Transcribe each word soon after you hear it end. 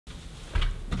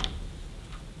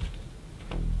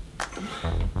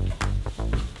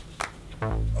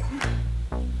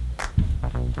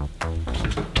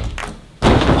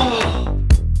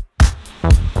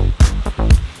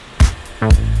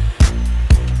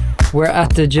We're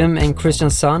at the gym in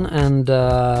Kristiansand, and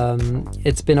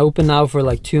it's been open now for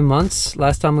like 2 months.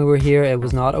 Last time we were here it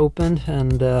was not opened,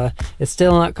 and it's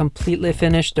still not completely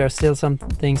finished. There are still some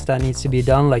things that needs to be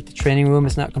done, like the training room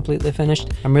is not completely finished.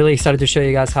 I'm really excited to show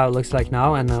you guys how it looks like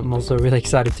now, and I'm also really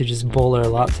excited to just boulder a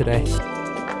lot today.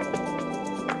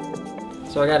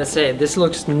 So I gotta say, this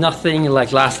looks nothing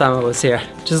like last time I was here.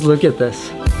 Just look at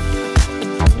this.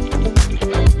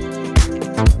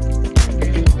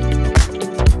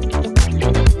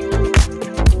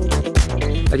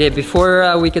 Okay,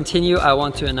 before we continue, I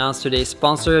want to announce today's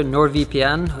sponsor,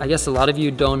 NordVPN. I guess a lot of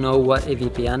you don't know what a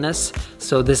VPN is,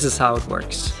 so this is how it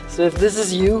works. So if this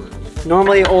is you,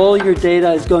 normally all your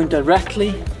data is going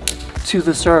directly to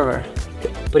the server.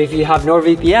 But if you have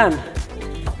NordVPN,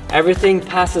 everything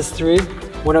passes through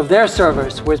one of their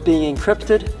servers where it's being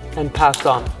encrypted and passed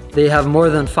on. They have more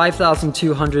than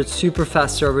 5,200 super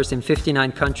fast servers in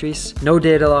 59 countries, no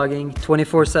data logging,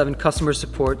 24/7 customer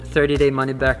support, 30-day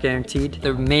money back guaranteed.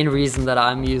 The main reason that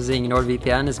I'm using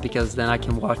NordVPN is because then I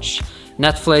can watch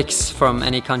Netflix from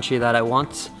any country that I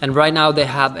want. And right now they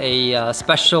have a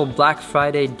special Black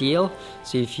Friday deal.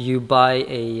 So if you buy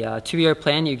a 2-year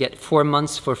plan, you get 4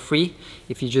 months for free.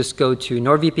 If you just go to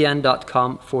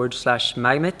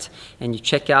nordvpn.com/magnet and you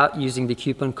check out using the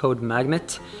coupon code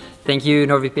magnet. Thank you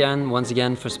NordVPN once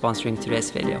again for sponsoring today's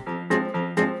video.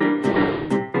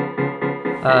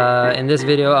 In this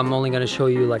video I'm only going to show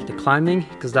you like the climbing,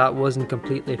 because that wasn't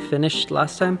completely finished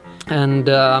last time, and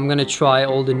I'm going to try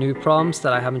all the new proms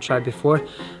that I haven't tried before.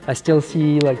 I still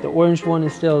see like the orange one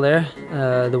is still there,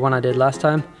 the one I did last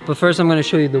time. But first I'm going to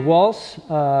show you the walls.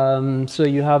 So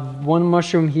you have one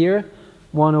mushroom here,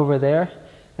 one over there,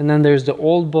 and then there's the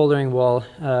old bouldering wall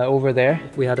over there.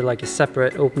 We had like a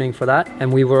separate opening for that,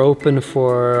 and we were open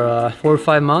for 4 or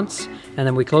 5 months, and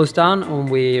then we closed down and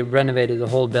we renovated the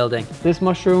whole building. This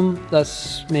mushroom,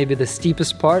 that's maybe the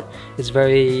steepest part. It's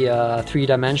very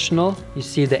three-dimensional. You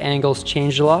see the angles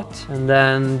change a lot. And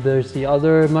then there's the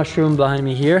other mushroom behind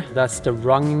me here. That's the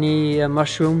Rangni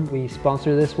mushroom. We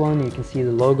sponsor this one. You can see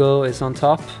the logo is on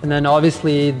top. And then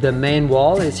obviously the main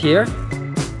wall is here.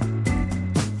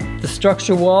 The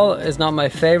structure wall is not my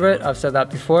favorite, I've said that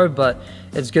before, but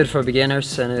it's good for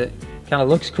beginners and it kind of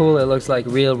looks cool. It looks like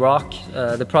real rock.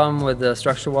 The problem with the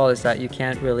structure wall is that you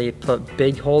can't really put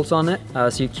big holes on it,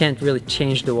 so you can't really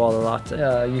change the wall a lot.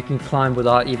 You can climb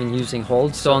without even using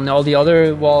holds. So on all the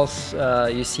other walls,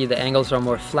 you see the angles are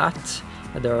more flat.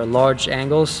 There are large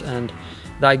angles, and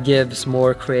that gives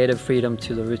more creative freedom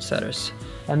to the route setters.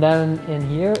 And then in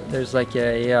here, there's like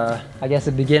a, I guess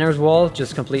a beginner's wall,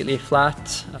 just completely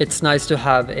flat. It's nice to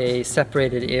have a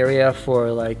separated area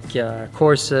for like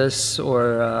courses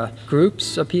or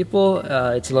groups of people.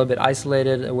 It's a little bit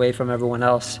isolated away from everyone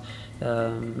else.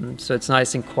 So it's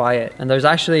nice and quiet. And there's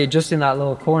actually, just in that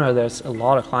little corner, there's a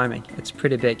lot of climbing. It's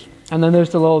pretty big. And then there's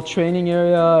the little training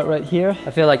area right here.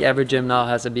 I feel like every gym now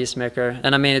has a beastmaker.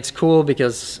 And I mean, it's cool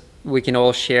because we can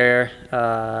all share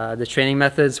the training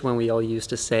methods when we all use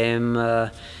the same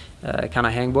kind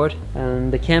of hangboard.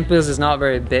 And the campus is not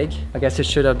very big. I guess it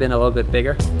should have been a little bit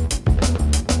bigger.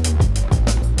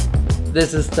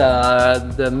 This is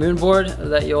the moonboard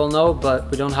that you all know,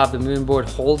 but we don't have the moonboard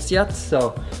holds yet,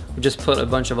 so we just put a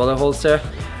bunch of other holds there.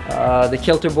 The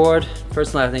Kilter board,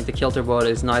 personally I think the Kilter board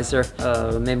is nicer.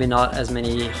 Maybe not as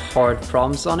many hard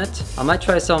proms on it. I might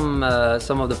try some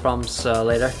of the proms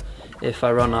later, if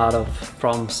I run out of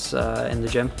proms in the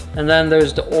gym. And then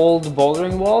there's the old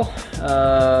bouldering wall.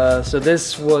 So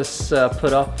this was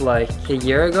put up like a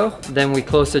year ago. Then we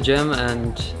closed the gym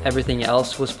and everything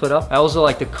else was put up. I also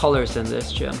like the colors in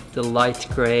this gym. The light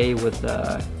gray with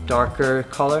the darker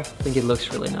color. I think it looks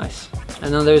really nice.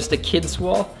 And then there's the kids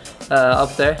wall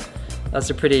up there. That's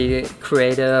a pretty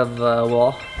creative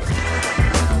wall.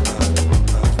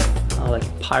 Like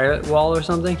a pirate wall or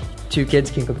something. 2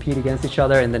 kids can compete against each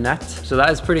other in the net. So that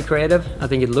is pretty creative. I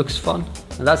think it looks fun.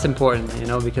 And that's important, you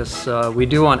know, because we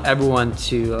do want everyone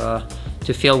to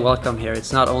feel welcome here.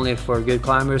 It's not only for good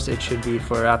climbers, it should be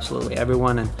for absolutely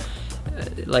everyone. And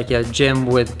like a gym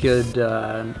with good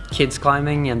kids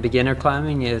climbing and beginner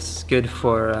climbing is good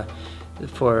for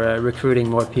recruiting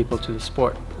more people to the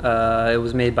sport. It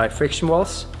was made by Friction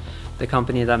Walls, the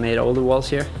company that made all the walls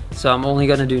here. So I'm only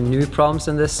gonna do new proms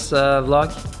in this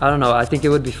vlog. I don't know, I think it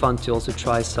would be fun to also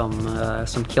try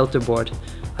some Kilter board.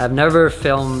 I've never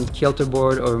filmed Kilter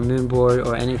board or moonboard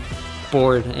or any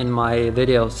board in my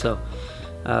videos, so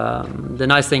the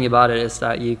nice thing about it is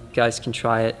that you guys can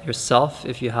try it yourself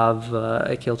if you have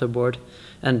a Kilter board.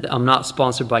 And I'm not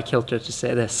sponsored by Kilter to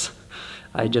say this.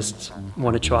 I just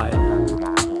want to try it.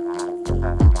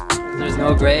 There's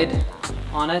no grade.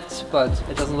 on it, but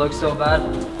it doesn't look so bad.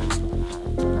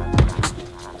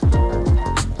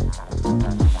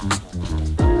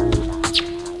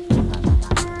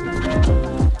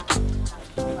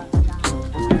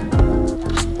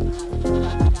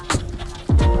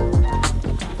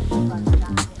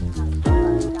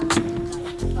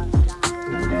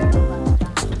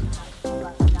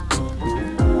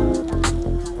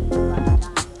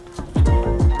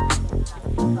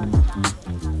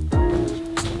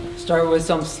 Start with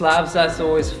some slabs, that's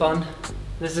always fun.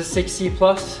 This is 6C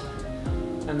plus,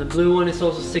 and the blue one is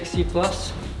also 6C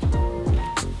plus.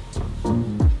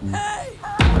 Hey!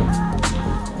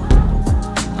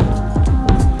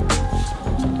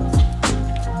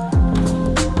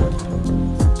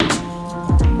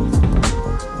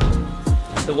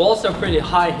 The walls are pretty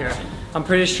high here. I'm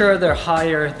pretty sure they're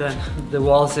higher than the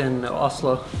walls in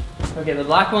Oslo. Okay, the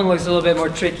black one looks a little bit more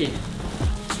tricky.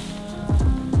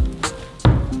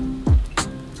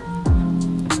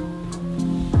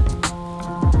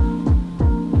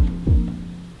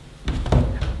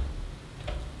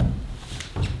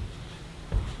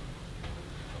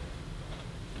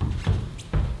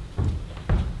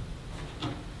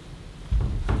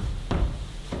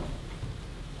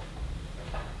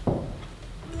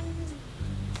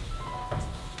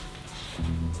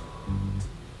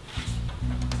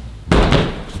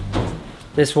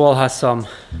 This wall has some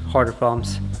harder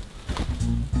problems.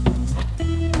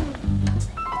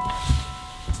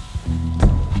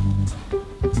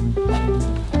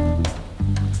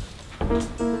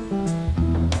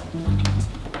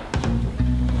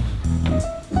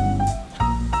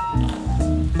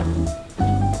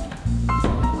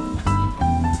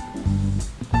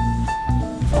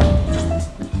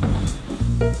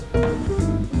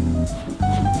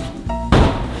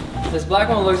 This black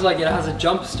one looks like it has a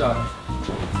jump start.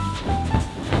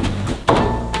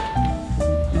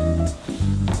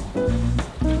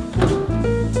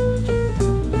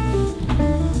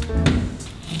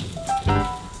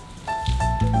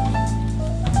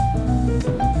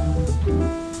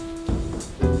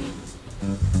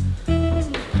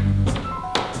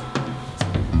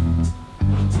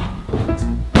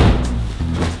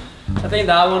 I think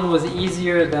that one was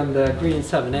easier than the green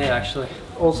 7A actually.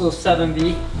 Also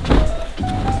 7B.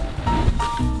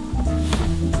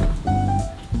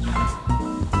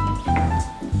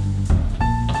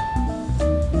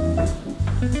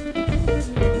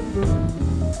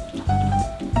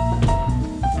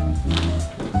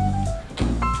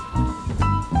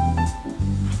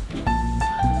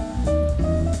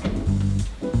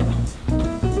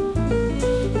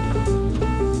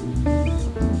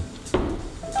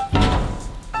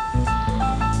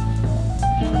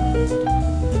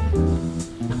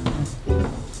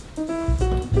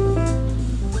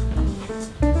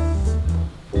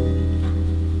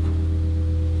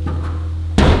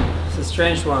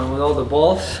 Strange one with all the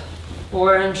balls.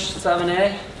 Orange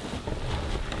 7A.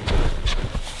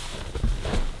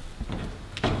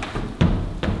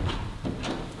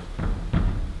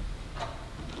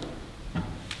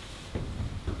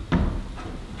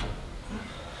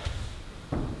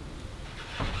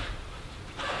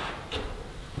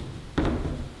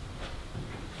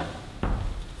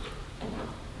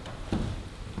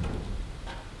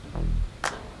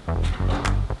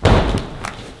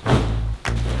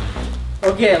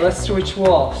 Okay, let's switch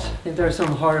walls. I think there are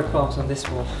some harder problems on this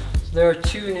wall. So there are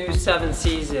two new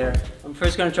 7Cs here. I'm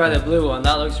first going to try the blue one.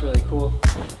 That looks really cool.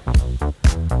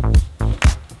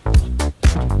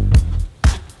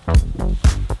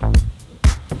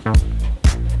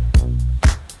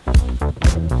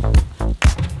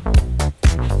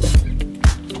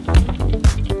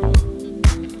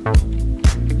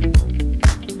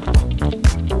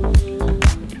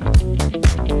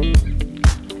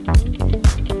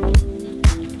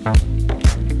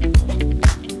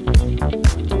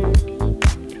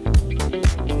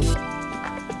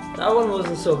 That one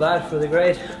wasn't so bad for the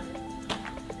grade.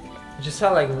 I just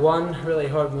had like one really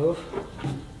hard move.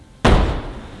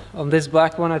 On this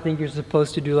black one, I think you're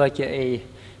supposed to do like a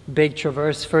big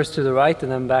traverse first to the right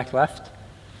and then back left.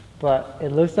 But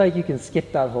it looks like you can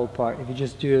skip that whole part if you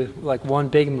just do like one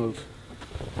big move.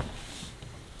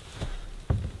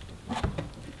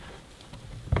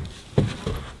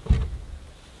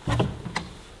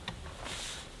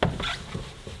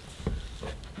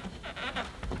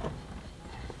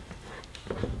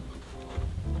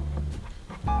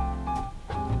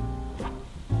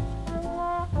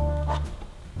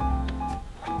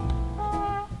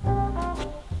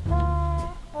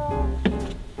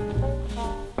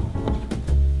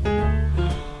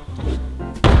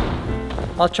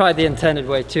 I'll try the intended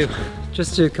way too,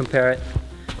 just to compare it.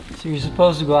 So you're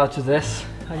supposed to go out to this,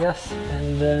 I guess,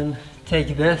 and then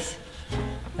take this,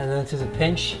 and then to the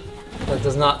pinch. That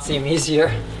does not seem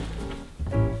easier.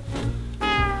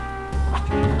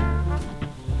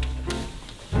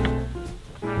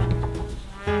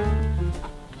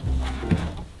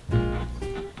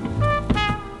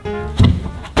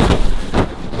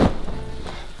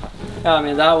 Yeah, I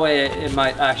mean, that way it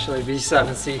might actually be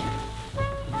 7C.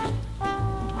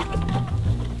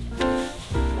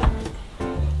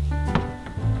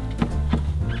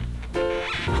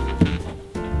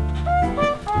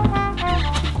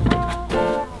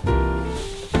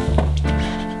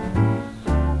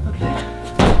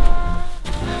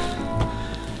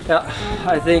 Yeah,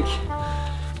 I think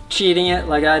cheating it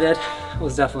like I did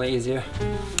was definitely easier.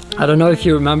 I don't know if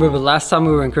you remember, but last time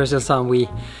we were in Kristiansand, we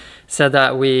said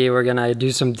that we were gonna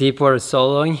do some deep water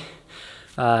soloing.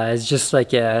 It's just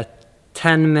like a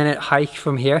 10-minute hike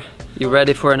from here. You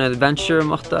ready for an adventure,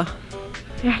 Marta?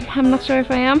 Yeah, I'm not sure if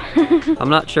I am. I'm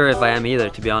not sure if I am either,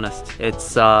 to be honest.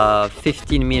 It's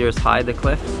 15 meters high, the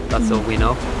cliff. That's all we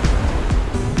know.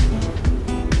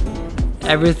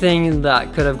 Everything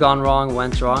that could have gone wrong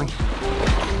went wrong.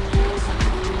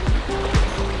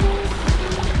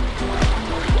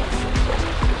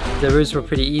 The routes were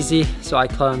pretty easy, so I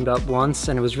climbed up once,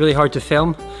 and it was really hard to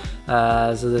film.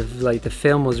 So the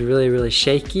film was really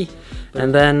shaky.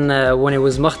 And then when it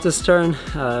was Marta's turn,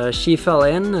 she fell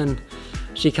in and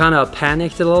she kind of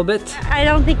panicked a little bit. I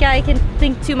don't think I can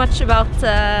think too much about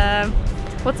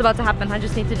what's about to happen. I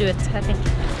just need to do it, I think.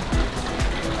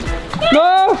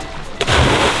 No!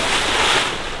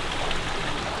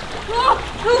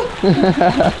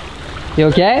 You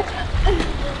okay?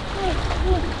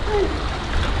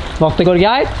 Marta, går det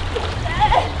greit?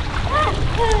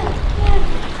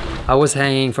 I was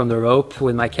hanging from the rope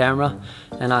with my camera,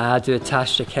 and I had to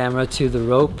attach the camera to the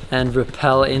rope and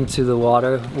rappel into the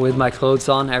water with my clothes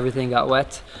on. Everything got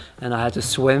wet, and I had to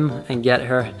swim and get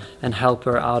her and help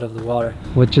her out of the water.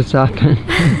 What just happened?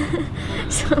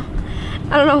 So,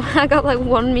 I don't know, I got like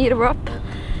 1 meter up,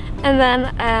 and then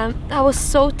I was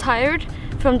so tired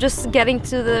from just getting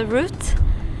to the root,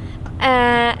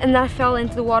 and then I fell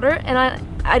into the water, and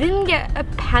I didn't get a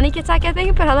panic attack, I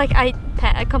think, but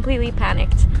I completely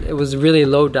panicked. It was really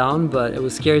low down, but it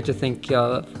was scary to think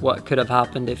what could have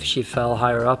happened if she fell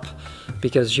higher up,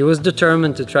 because she was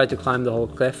determined to try to climb the whole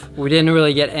cliff. We didn't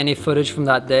really get any footage from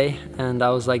that day, and I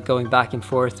was like going back and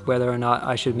forth whether or not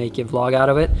I should make a vlog out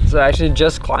of it. So I actually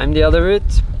just climbed the other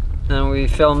route, and we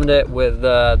filmed it with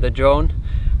the drone,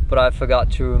 but I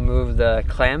forgot to remove the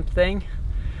clamp thing.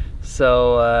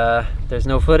 So there's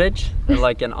no footage.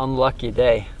 Like an unlucky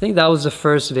day. I think that was the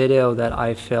first video that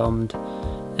I filmed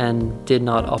and did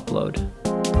not upload.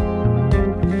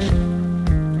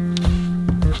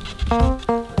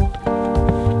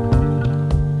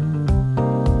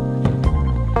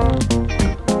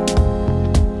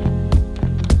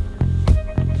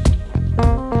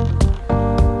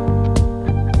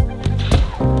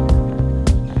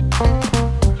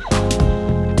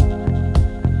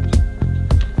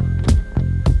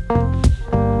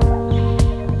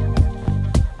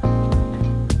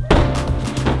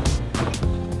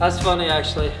 That's funny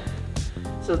actually.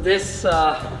 So this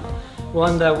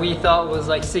one that we thought was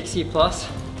like 6C plus,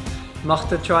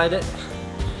 Marta tried it,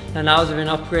 and now it's been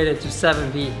upgraded to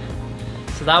 7B.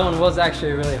 So that one was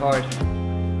actually really hard.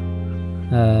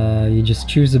 You just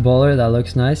choose the boulder that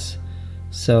looks nice.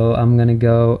 So I'm gonna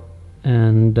go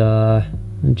and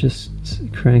just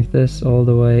crank this all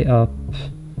the way up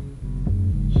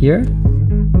here.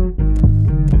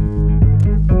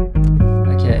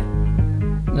 Okay.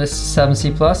 This is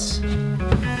 7C plus.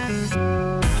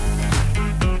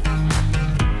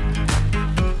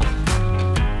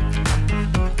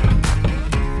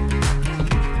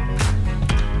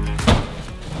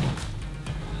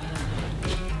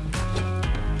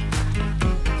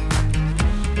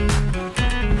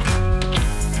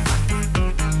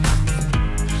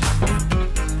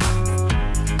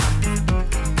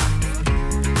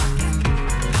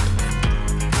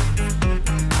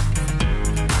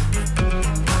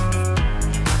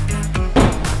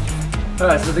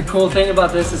 Alright, so the cool thing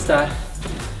about this is that,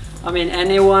 I mean,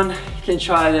 anyone can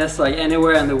try this like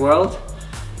anywhere in the world.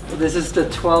 This is the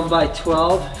 12 by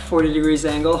 12, 40 degrees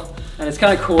angle, and it's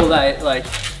kind of cool that like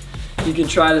you can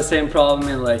try the same problem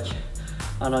in like,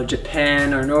 I don't know,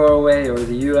 Japan or Norway or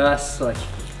the US. Like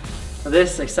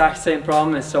this exact same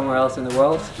problem is somewhere else in the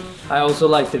world. I also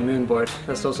like the moon board.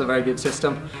 That's also a very good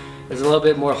system. It's a little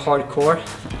bit more hardcore.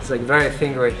 It's like very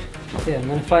fingery. Okay, I'm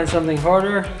gonna find something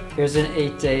harder. Here's an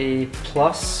 8A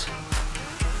plus.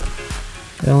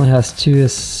 It only has 2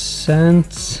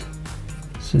 ascents.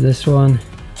 So this one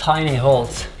tiny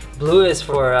holes. Blue is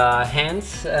for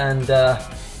hands, and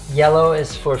yellow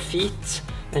is for feet,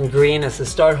 and green is the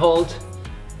start hold,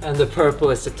 and the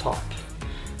purple is the top.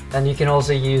 And you can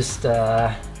also use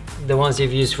the ones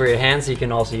you've used for your hands, you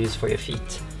can also use for your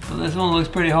feet. Well, this one looks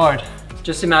pretty hard.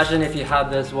 Just imagine if you had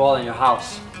this wall in your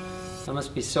house. That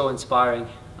must be so inspiring.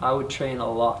 I would train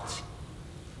a lot.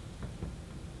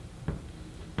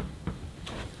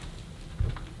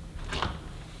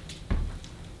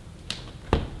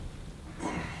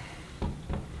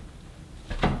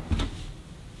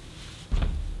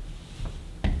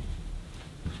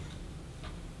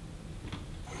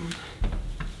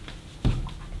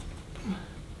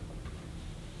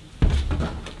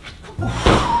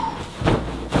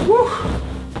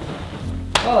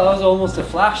 Oh, that was almost a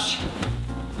flash.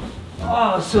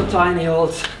 Oh, so tiny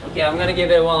holes. Okay, I'm gonna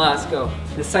give it one last go.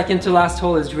 The second to last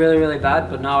hole is really, really bad,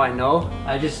 but now I know.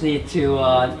 I just need to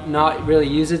not really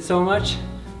use it so much.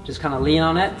 Just kind of lean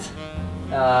on it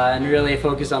and really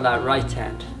focus on that right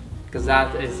hand, because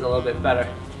that is a little bit better.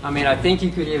 I mean, I think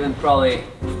you could even probably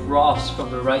cross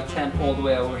from the right hand all the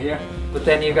way over here, but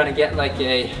then you're gonna get like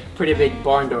a pretty big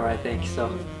barn door, I think. So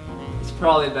it's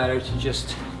probably better to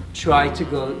just try to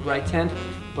go right hand,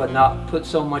 but not put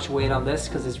so much weight on this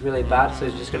because it's really bad, so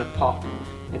it's just gonna pop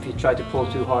if you try to pull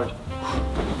too hard.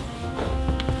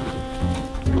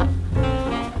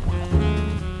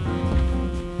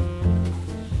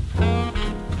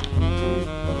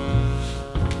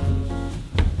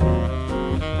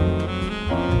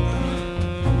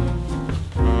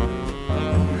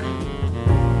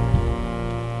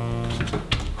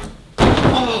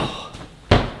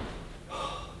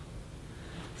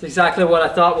 It's exactly what I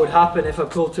thought would happen if I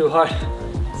pulled too hard.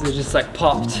 It just like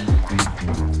popped.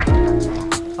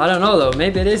 I don't know though,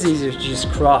 maybe it is easier to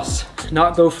just cross.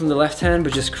 Not go from the left hand,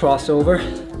 but just cross over.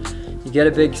 You get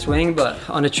a big swing, but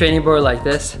on a training board like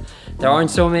this, there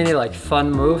aren't so many like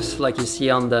fun moves like you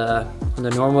see on the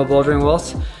normal bouldering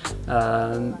walls.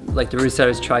 Like the route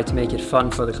setters try to make it fun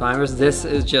for the climbers. This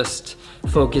is just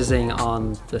focusing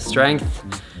on the strength,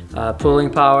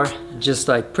 pulling power, just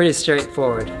like pretty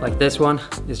straightforward. Like this one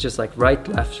is just like right,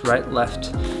 left, right,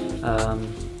 left.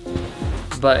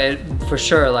 But for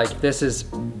sure, like this is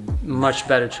much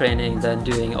better training than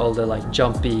doing all the like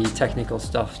jumpy technical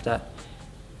stuff. That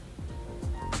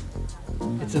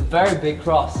it's a very big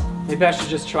cross. Maybe I should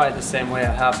just try it the same way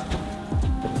I have.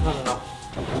 I don't know,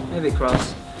 maybe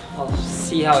cross. I'll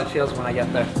see how it feels when I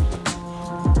get there.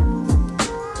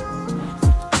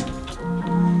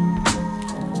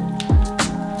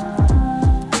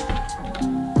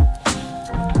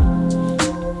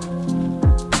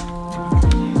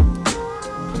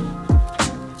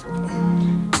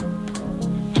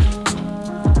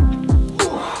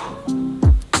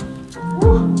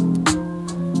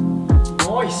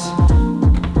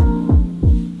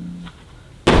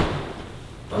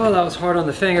 Oh, that was hard on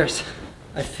the fingers.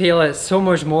 I feel it so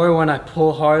much more when I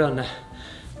pull hard on a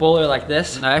boulder like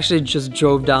this. I actually just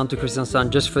drove down to Kristiansand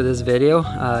just for this video.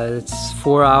 It's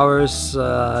 4 hours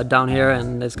down here,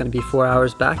 and it's gonna be 4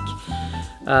 hours back.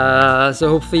 So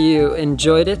hopefully you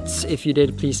enjoyed it. If you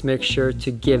did, please make sure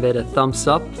to give it a thumbs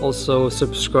up. Also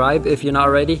subscribe if you're not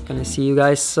already. Gonna see you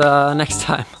guys next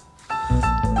time.